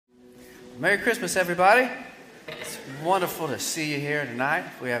Merry Christmas, everybody. It's wonderful to see you here tonight.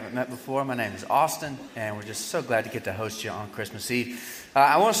 If we haven't met before, my name is Austin, and we're just so glad to get to host you on Christmas Eve.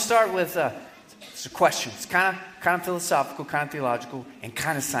 I want to start with it's a question. It's kind of philosophical, kind of theological, and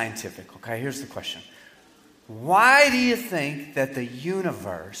kind of scientific. Okay, here's the question. Why do you think that the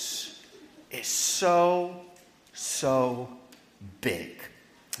universe is so big?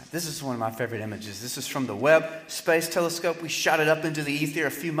 This is one of my favorite images. This is from the Webb Space Telescope. We shot it up into the ether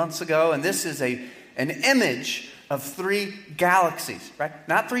a few months ago, and this is an image of 3 galaxies, right?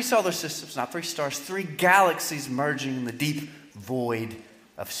 Not 3 solar systems, not 3 stars, 3 galaxies merging in the deep void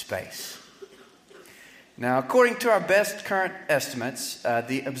of space. Now, according to our best current estimates,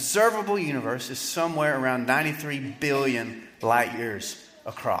 the observable universe is somewhere around 93 billion light years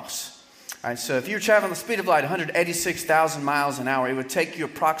across. All right, so if you were traveling the speed of light, 186,000 miles an hour, it would take you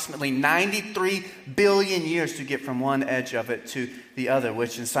approximately 93 billion years to get from one edge of it to the other,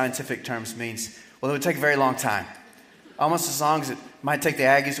 which in scientific terms means, well, it would take a very long time. Almost as long as it might take the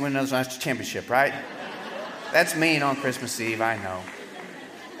Aggies to win another national championship, right? That's mean on Christmas Eve, I know.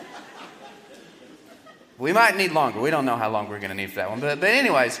 We might need longer. We don't know how long we're going to need for that one. But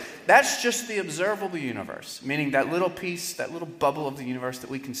anyways, that's just the observable universe, meaning that little piece, that little bubble of the universe that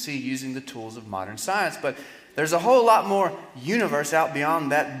we can see using the tools of modern science. But there's a whole lot more universe out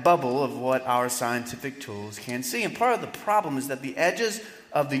beyond that bubble of what our scientific tools can see. And part of the problem is that the edges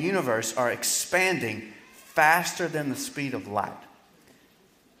of the universe are expanding faster than the speed of light,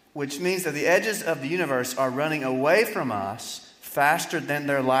 which means that the edges of the universe are running away from us faster than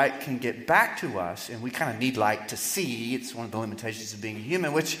their light can get back to us, and we kind of need light to see. It's one of the limitations of being a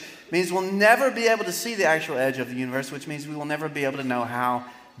human, which means we'll never be able to see the actual edge of the universe, which means we will never be able to know how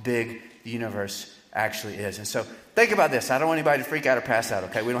big the universe actually is. And so think about this. I don't want anybody to freak out or pass out,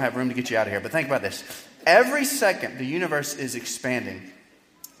 okay? We don't have room to get you out of here, but think about this. Every second, the universe is expanding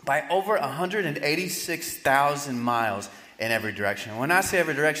by over 186,000 miles in every direction. When I say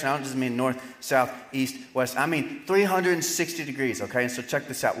every direction, I don't just mean north, south, east, west. I mean 360 degrees, okay? And so check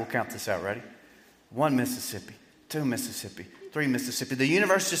this out. We'll count this out. Ready? 1 Mississippi, 2 Mississippi, 3 Mississippi. The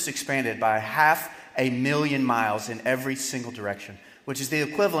universe just expanded by 500,000 miles in every single direction, which is the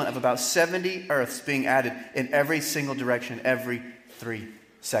equivalent of about 70 Earths being added in every single direction every 3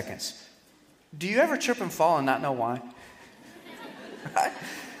 seconds. Do you ever trip and fall and not know why? Right?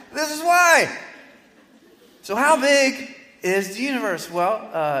 This is why. So how big is the universe?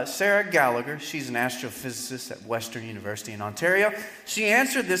 Well, Sarah Gallagher, she's an astrophysicist at Western University in Ontario. She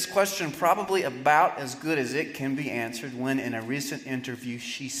answered this question probably about as good as it can be answered when in a recent interview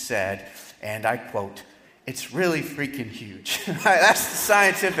she said, and I quote, "It's really freaking huge." That's the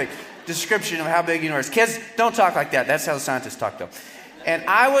scientific description of how big the universe is. Kids, don't talk like that. That's how the scientists talk, though. And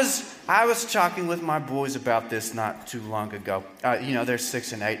I was talking with my boys about this not too long ago. They're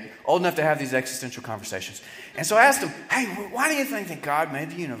 6 and 8, old enough to have these existential conversations. And so I asked them, hey, why do you think that God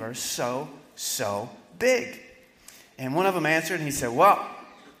made the universe so big? And one of them answered, and he said, well,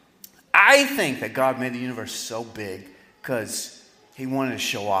 I think that God made the universe so big because he wanted to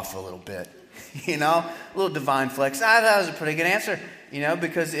show off a little bit. A little divine flex. I thought it was a pretty good answer,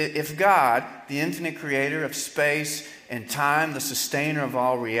 because if God, the infinite creator of space and time, the sustainer of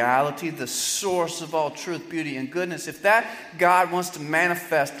all reality, the source of all truth, beauty, and goodness, if that God wants to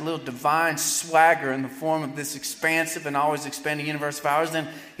manifest a little divine swagger in the form of this expansive and always expanding universe of ours, then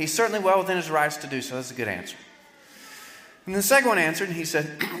he's certainly well within his rights to do so. That's a good answer. And the second one answered, and he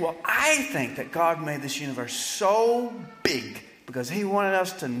said, well, I think that God made this universe so big because he wanted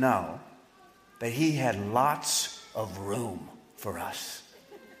us to know that he had lots of room for us.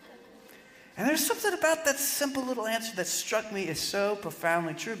 And there's something about that simple little answer that struck me as so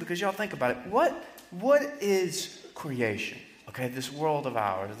profoundly true, because y'all think about it. What is creation? Okay, this world of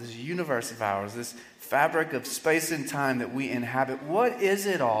ours, this universe of ours, this fabric of space and time that we inhabit, what is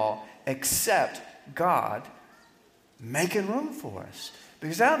it all except God making room for us?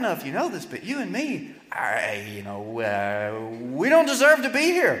 Because I don't know if you know this, but you and me, we don't deserve to be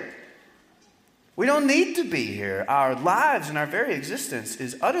here. We don't need to be here. Our lives and our very existence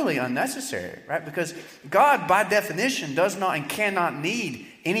is utterly unnecessary, right? Because God, by definition, does not and cannot need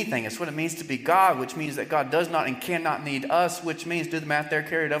anything. It's what it means to be God, which means that God does not and cannot need us, which means, do the math there,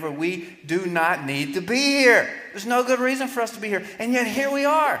 carry it over, we do not need to be here. There's no good reason for us to be here. And yet here we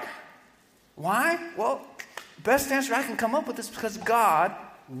are. Why? Well, the best answer I can come up with is because God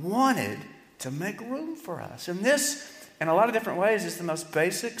wanted to make room for us. And this, in a lot of different ways, is the most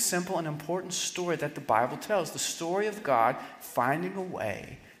basic, simple, and important story that the Bible tells. The story of God finding a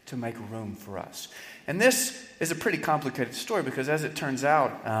way to make room for us. And this is a pretty complicated story because, as it turns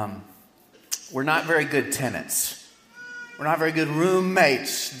out, we're not very good tenants. we're not very good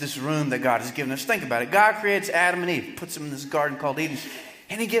roommates, this room that God has given us. Think about it. God creates Adam and Eve, puts them in this garden called Eden,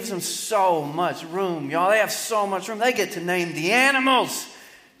 and he gives them so much room. Y'all, they have so much room. They get to name the animals.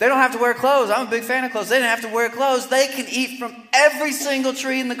 They don't have to wear clothes. I'm a big fan of clothes. They didn't have to wear clothes. They can eat from every single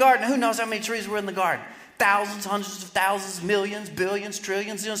tree in the garden. Who knows how many trees were in the garden? Thousands, hundreds of thousands, millions, billions,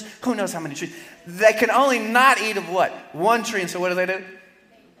 trillions, zillions. Who knows how many trees? They can only not eat of what? One tree. And so what do?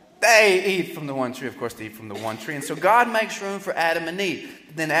 They eat from the one tree. Of course, they eat from the one tree. And so God makes room for Adam and Eve.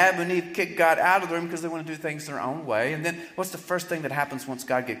 Then Adam and Eve kick God out of the room because they want to do things their own way. And then what's the first thing that happens once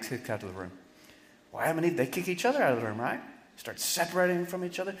God gets kicked out of the room? Well, Adam and Eve, they kick each other out of the room, right? Start separating from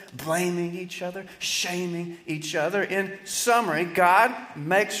each other, blaming each other, shaming each other. In summary, God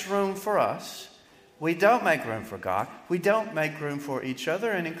makes room for us. We don't make room for God. We don't make room for each other.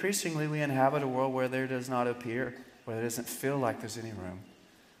 And increasingly, we inhabit a world where there does not appear, where there doesn't feel like there's any room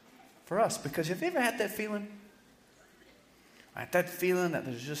for us. Because have you ever had that feeling? Right? That feeling that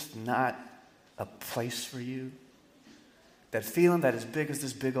there's just not a place for you. That feeling that as big as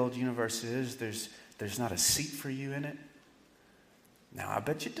this big old universe is, there's not a seat for you in it. Now, I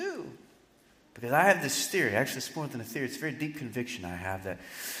bet you do. Because I have this theory. Actually, it's more than a theory. It's a very deep conviction I have that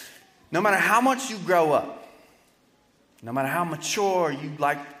no matter how much you grow up, no matter how mature you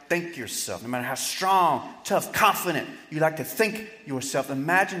like to think yourself, no matter how strong, tough, confident you like to think yourself,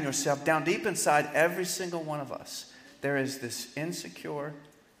 imagine yourself down deep inside every single one of us, there is this insecure,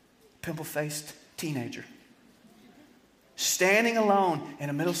 pimple-faced teenager standing alone in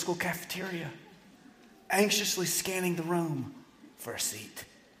a middle school cafeteria, anxiously scanning the room for a seat.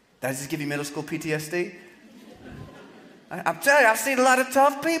 Does this give you middle school PTSD? I'm telling you, I've seen a lot of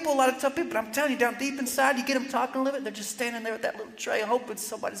tough people, but I'm telling you, down deep inside, you get them talking a little bit, they're just standing there with that little tray hoping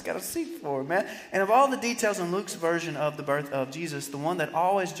somebody's got a seat for them, man. And of all the details in Luke's version of the birth of Jesus, the one that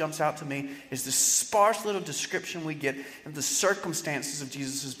always jumps out to me is the sparse little description we get of the circumstances of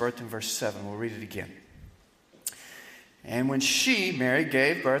Jesus' birth in verse 7. We'll read it again. And when she, Mary,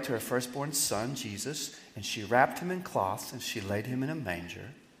 gave birth to her firstborn son, Jesus, and she wrapped him in cloths and she laid him in a manger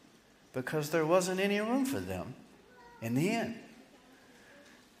because there wasn't any room for them in the inn.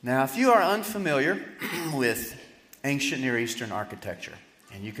 Now, if you are unfamiliar with ancient Near Eastern architecture,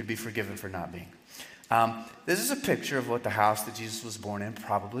 and you could be forgiven for not being, this is a picture of what the house that Jesus was born in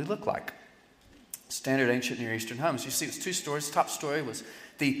probably looked like. Standard ancient Near Eastern homes. You see, it's 2 stories. The top story was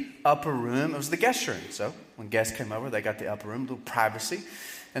the upper room. It was the guest room. So when guests came over, they got the upper room, a little privacy.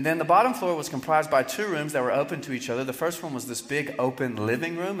 And then the bottom floor was comprised by 2 rooms that were open to each other. The first one was this big open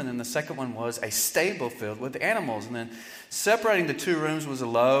living room, and then the second one was a stable filled with animals. And then separating the 2 rooms was a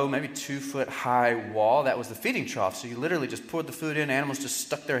low, maybe 2-foot high wall. That was the feeding trough. So you literally just poured the food in, animals just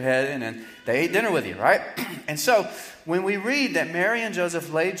stuck their head in, and they ate dinner with you, right? And so when we read that Mary and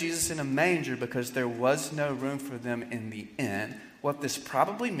Joseph laid Jesus in a manger because there was no room for them in the inn, what this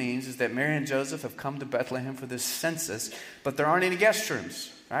probably means is that Mary and Joseph have come to Bethlehem for this census, but there aren't any guest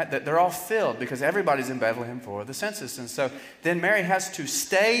rooms. Right? That they're all filled because everybody's in Bethlehem for the census. And so then Mary has to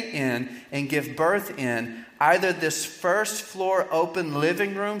stay in and give birth in either this first floor open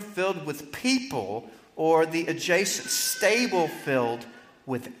living room filled with people or the adjacent stable filled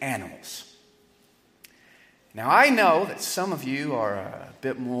with animals. Now, I know that some of you are a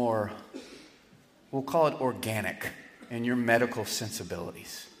bit more, we'll call it organic in your medical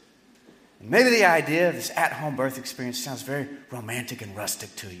sensibilities. Maybe the idea of this at-home birth experience sounds very romantic and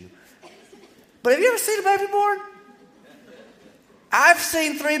rustic to you. But have you ever seen a baby born? I've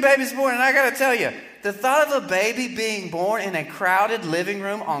seen 3 babies born, and I got to tell you, the thought of a baby being born in a crowded living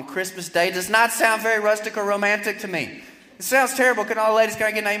room on Christmas Day does not sound very rustic or romantic to me. It sounds terrible. Can all the ladies, can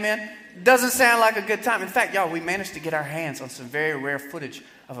I get an amen? Doesn't sound like a good time. In fact, y'all, we managed to get our hands on some very rare footage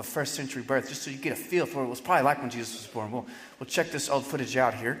of a first century birth, just so you get a feel for what it was probably like when Jesus was born. We'll check this old footage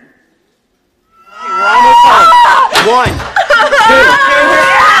out here. One more time. 1, 2.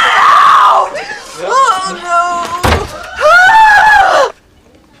 Oh no!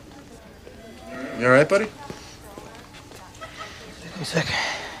 You all right, buddy? One second.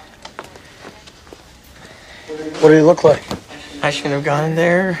 What did he look like? I shouldn't have gone in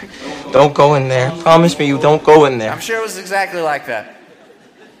there. Don't go in there. Promise me you don't go in there. I'm sure it was exactly like that.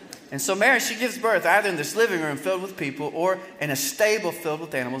 And so Mary, she gives birth either in this living room filled with people or in a stable filled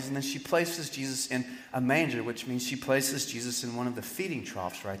with animals. And then she places Jesus in a manger, which means she places Jesus in one of the feeding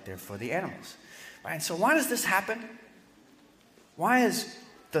troughs right there for the animals. Right? And so why does this happen? Why is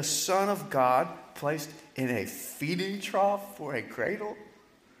the Son of God placed in a feeding trough for a cradle?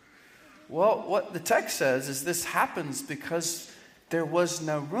 Well, what the text says is this happens because there was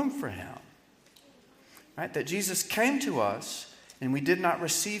no room for him. Right? That Jesus came to us and we did not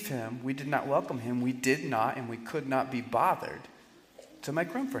receive him, we did not welcome him, we did not and we could not be bothered to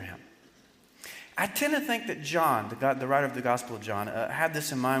make room for him. I tend to think that John, the writer of the Gospel of John, had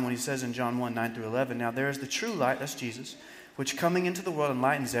this in mind when he says in John 1, 9 through 11, now there is the true light, that's Jesus, which coming into the world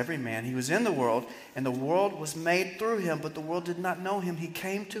enlightens every man. He was in the world, and the world was made through him, but the world did not know him. He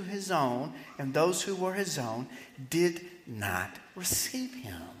came to his own, and those who were his own did not receive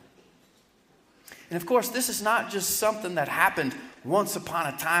him. And of course, this is not just something that happened once upon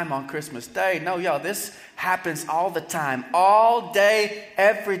a time on Christmas Day. No, y'all, this happens all the time. All day,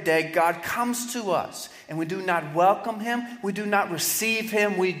 every day, God comes to us, and we do not welcome him. We do not receive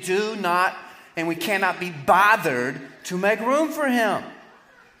him. We do not, and we cannot be bothered to make room for him.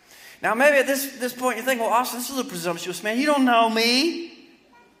 Now, maybe at this point you think, well, Austin, this is a presumptuous man. You don't know me.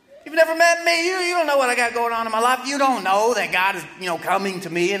 You've never met me. You don't know what I got going on in my life. You don't know that God is, coming to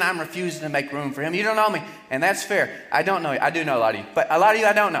me and I'm refusing to make room for him. You don't know me. And that's fair. I don't know you. I do know a lot of you. But a lot of you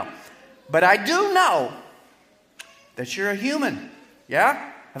I don't know. But I do know that you're a human.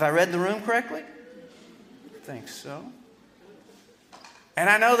 Yeah? Have I read the room correctly? I think so. And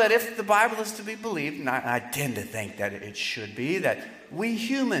I know that if the Bible is to be believed, and I tend to think that it should be, that we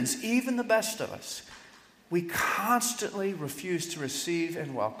humans, even the best of us, we constantly refuse to receive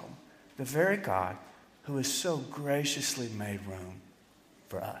and welcome the very God who has so graciously made room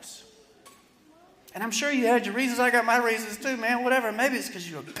for us. And I'm sure you had your reasons. I got my reasons too, man. Whatever. Maybe it's because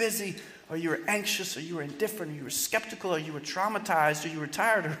you were busy, or you were anxious, or you were indifferent, or you were skeptical, or you were traumatized, or you were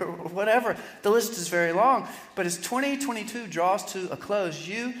tired, or whatever. The list is very long. But as 2022 draws to a close,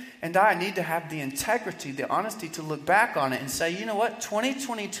 you and I need to have the integrity, the honesty to look back on it and say, you know what?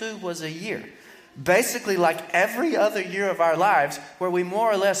 2022 was a year, basically like every other year of our lives, where we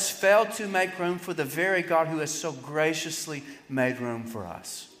more or less failed to make room for the very God who has so graciously made room for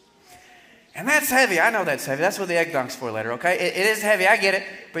us. And that's heavy. I know that's heavy. That's what the egg dunk's for later, okay? It is heavy. I get it.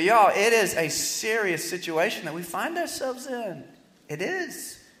 But y'all, it is a serious situation that we find ourselves in. It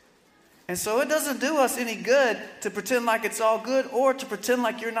is. And so it doesn't do us any good to pretend like it's all good or to pretend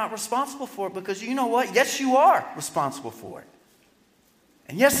like you're not responsible for it, because you know what? Yes, you are responsible for it.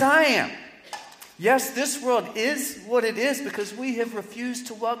 And yes, I am. Yes, this world is what it is because we have refused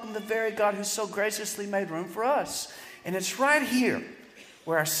to welcome the very God who so graciously made room for us. And it's right here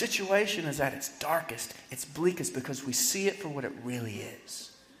where our situation is at its darkest, its bleakest, because we see it for what it really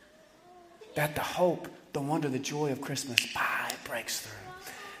is. That the hope, the wonder, the joy of Christmas, breaks through.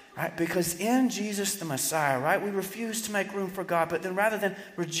 Right? Because in Jesus the Messiah, right, we refuse to make room for God. But then rather than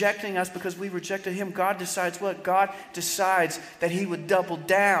rejecting us because we rejected him, God decides what? God decides that he would double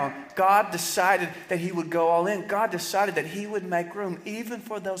down. God decided that he would go all in. God decided that he would make room even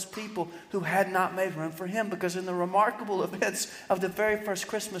for those people who had not made room for him. Because in the remarkable events of the very first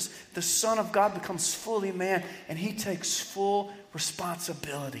Christmas, the Son of God becomes fully man and he takes full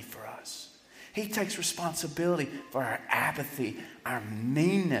responsibility for us. He takes responsibility for our apathy, our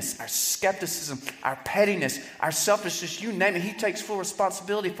meanness, our skepticism, our pettiness, our selfishness, you name it. He takes full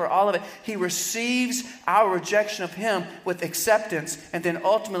responsibility for all of it. He receives our rejection of him with acceptance, and then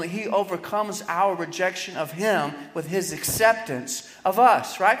ultimately he overcomes our rejection of him with his acceptance of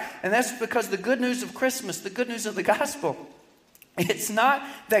us, right? And that's because the good news of Christmas, the good news of the gospel, it's not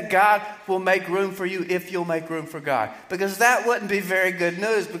that God will make room for you if you'll make room for God. Because that wouldn't be very good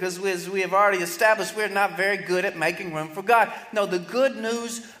news, because as we have already established, we're not very good at making room for God. No, the good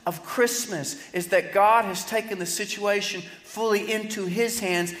news of Christmas is that God has taken the situation fully into his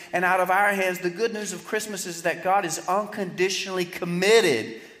hands and out of our hands. The good news of Christmas is that God is unconditionally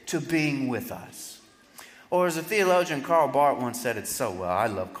committed to being with us. Or as a theologian, Karl Barth once said it so well. I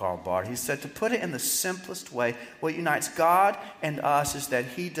love Karl Barth. He said, to put it in the simplest way, what unites God and us is that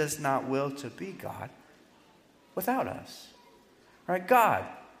he does not will to be God without us. Right? God,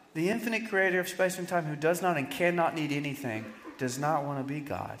 the infinite creator of space and time, who does not and cannot need anything, does not want to be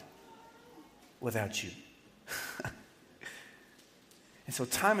God without you. And so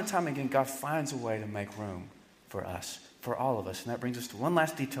time and time again, God finds a way to make room for us, for all of us. And that brings us to one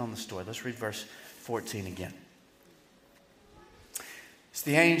last detail in the story. Let's read verse 14 again. It's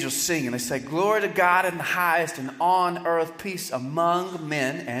the angels sing, and they say, glory to God in the highest, and on earth peace among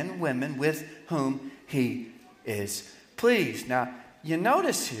men and women with whom he is pleased. Now, you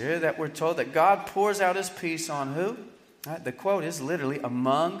notice here that we're told that God pours out his peace on who? Right? The quote is literally,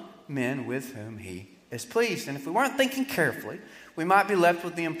 among men with whom he is pleased. And if we weren't thinking carefully, we might be left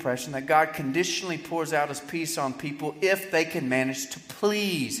with the impression that God conditionally pours out his peace on people if they can manage to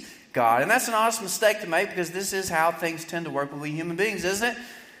please God. And that's an honest mistake to make, because this is how things tend to work with we human beings, isn't it?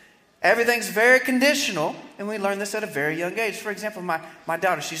 Everything's very conditional, and we learn this at a very young age. For example, my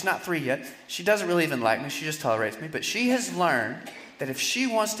daughter, she's not 3 yet. She doesn't really even like me. She just tolerates me. But she has learned that if she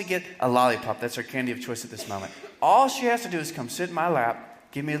wants to get a lollipop, that's her candy of choice at this moment, all she has to do is come sit in my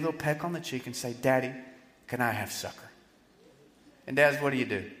lap, give me a little peck on the cheek, and say, Daddy, can I have sucker? And dads, what do? You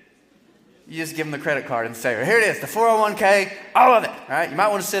just give them the credit card and say, here it is, the 401k, all of it. All right? You might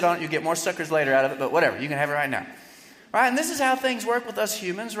want to sit on it. You get more suckers later out of it, but whatever. You can have it right now. Right? And this is how things work with us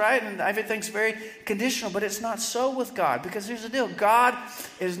humans, right? And everything's very conditional, but it's not so with God. Because here's the deal. God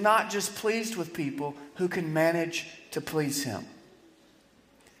is not just pleased with people who can manage to please him.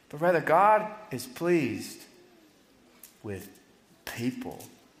 But rather, God is pleased with people.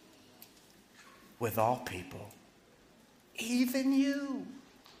 With all people. Even you.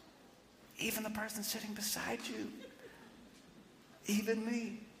 Even the person sitting beside you. Even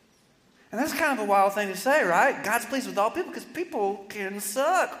me. And that's kind of a wild thing to say, right? God's pleased with all people because people can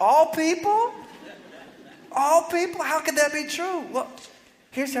suck. All people? All people? How could that be true? Well,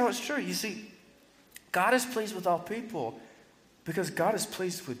 here's how it's true. You see, God is pleased with all people because God is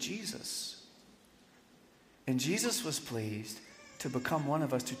pleased with Jesus. And Jesus was pleased to become one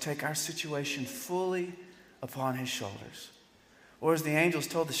of us, to take our situation fully upon his shoulders. Or as the angels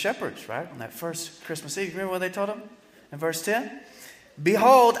told the shepherds, right, on that first Christmas Eve, remember what they told them in verse 10?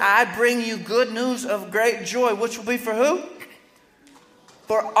 Behold, I bring you good news of great joy, which will be for who?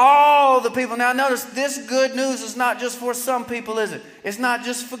 For all the people. Now notice, this good news is not just for some people, is it? It's not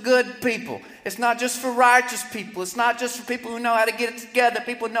just for good people. It's not just for righteous people. It's not just for people who know how to get it together,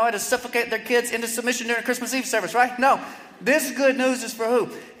 people who know how to suffocate their kids into submission during Christmas Eve service, right? No. This good news is for who?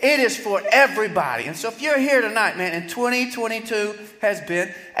 It is for everybody. And so if you're here tonight, man, and 2022 has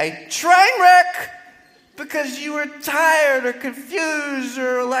been a train wreck because you were tired or confused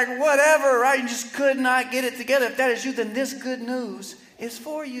or like whatever, right? You just could not get it together. If that is you, then this good news is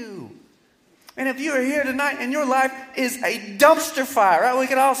for you. And if you are here tonight and your life is a dumpster fire, right? We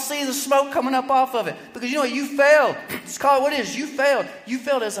can all see the smoke coming up off of it. Because you know what? You failed. Let's call it what it is. You failed. You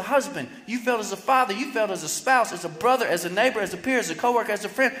failed as a husband. You failed as a father. You failed as a spouse, as a brother, as a neighbor, as a peer, as a coworker, as a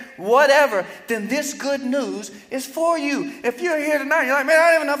friend, whatever. Then this good news is for you. If you're here tonight, you're like, man,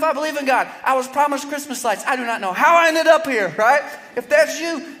 I don't even know if I believe in God. I was promised Christmas lights. I do not know how I ended up here, right? If that's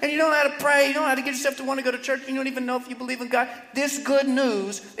you and you don't know how to pray, you don't know how to get yourself to want to go to church, you don't even know if you believe in God, this good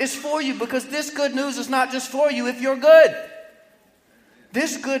news is for you because this good news is not just for you if you're good.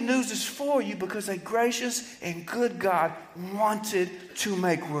 This good news is for you because a gracious and good God wanted to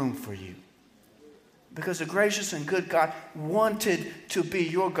make room for you. Because a gracious and good God wanted to be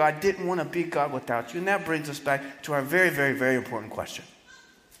your God, didn't want to be God without you. And that brings us back to our very, very, very important question.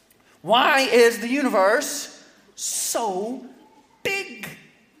 Why is the universe so big?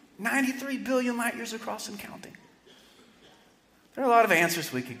 93 billion light years across and counting. There are a lot of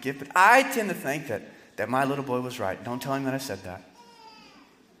answers we could give, but I tend to think that my little boy was right. Don't tell him that I said that.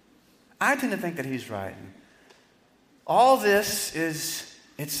 I tend to think that he's right. And all this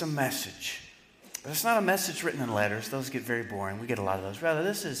it's a message. But it's not a message written in letters. Those get very boring. We get a lot of those. Rather,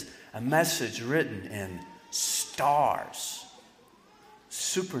 this is a message written in stars,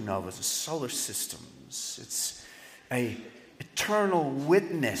 supernovas, solar systems. It's a eternal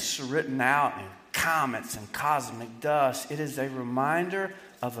witness written out in comets and cosmic dust. It is a reminder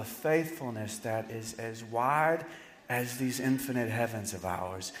of a faithfulness that is as wide as these infinite heavens of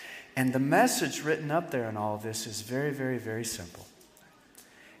ours. And the message written up there in all of this is very, very, very simple.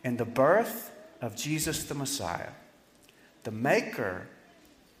 In the birth of Jesus the Messiah, the maker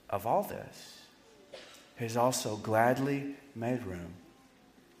of all this has also gladly made room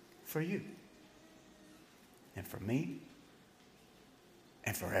for you and for me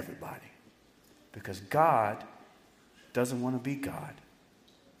and for everybody. Because God doesn't want to be God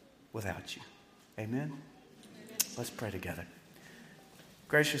without you. Amen? Let's pray together.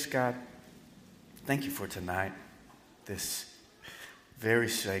 Gracious God, thank you for tonight, this very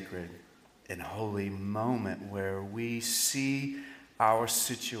sacred and holy moment where we see our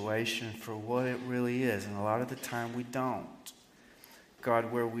situation for what it really is. And a lot of the time we don't.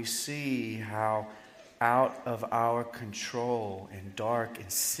 God, where we see how out of our control and dark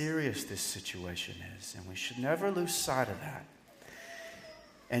and serious this situation is. And we should never lose sight of that.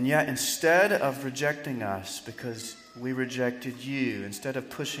 And yet, instead of rejecting us because we rejected you, instead of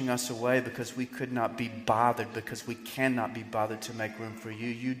pushing us away because we could not be bothered, because we cannot be bothered to make room for you,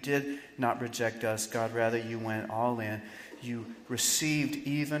 you did not reject us, God. Rather, you went all in. You received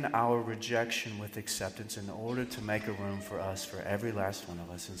even our rejection with acceptance in order to make a room for us, for every last one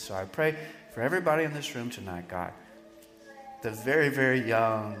of us. And so I pray for everybody in this room tonight, God, the very, very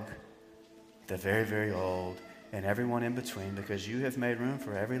young, the very, very old, and everyone in between, because you have made room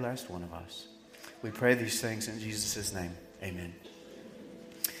for every last one of us. We pray these things in Jesus' name. Amen.